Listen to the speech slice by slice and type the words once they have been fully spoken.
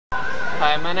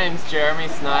Hi, my name's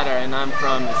Snyder and I'm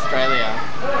from Australia.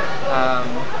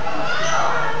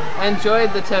 I enjoyed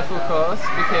the TEFL course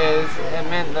because it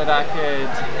meant that I could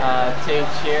teach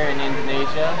here in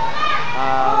Indonesia,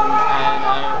 and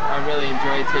I really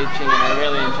enjoy teaching and I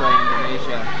really enjoy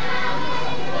Indonesia.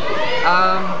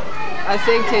 I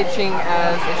see teaching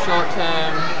as a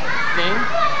short-term thing,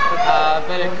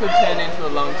 but it could turn into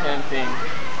a long-term thing.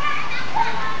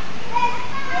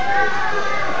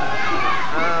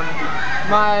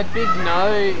 My big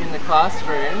no in the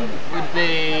classroom would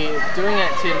be doing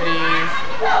activities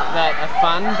that are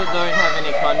fun but don't have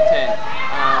any content.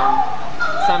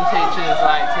 Some teachers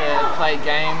like to play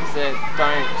games that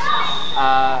don't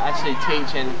actually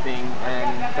teach anything,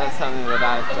 and that's something that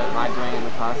I don't like doing in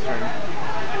the classroom.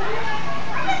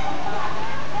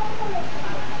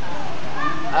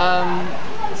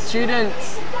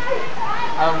 Students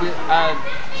are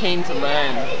keen to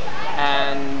learn,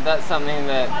 and that's something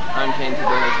that I'm keen to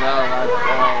do as well. I've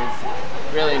always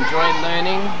really enjoyed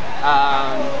learning,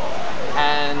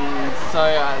 and so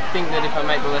I think that if I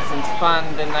make the lessons fun,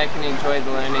 then they can enjoy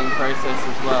the learning process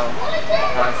as well.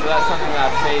 So that's something that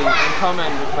I see in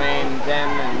common between them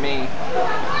and me.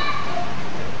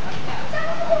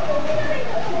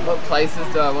 What places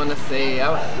do I want to see? I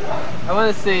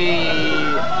want to see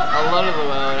a lot of the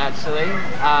world, actually.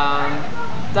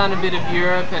 Done a bit of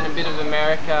Europe and a bit of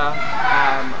America.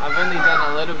 I've only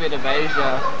done a little bit of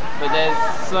Asia, but there's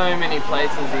so many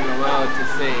places in the world to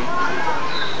see.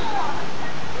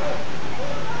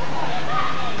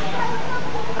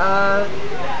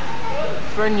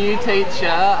 For a new teacher,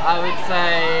 I would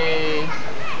say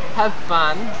have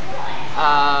fun,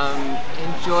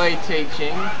 enjoy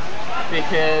teaching,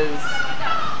 because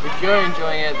if you're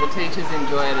enjoying it, the teachers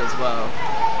enjoy it as well.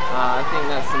 I think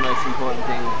that's the most important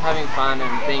thing, having fun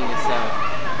and being yourself.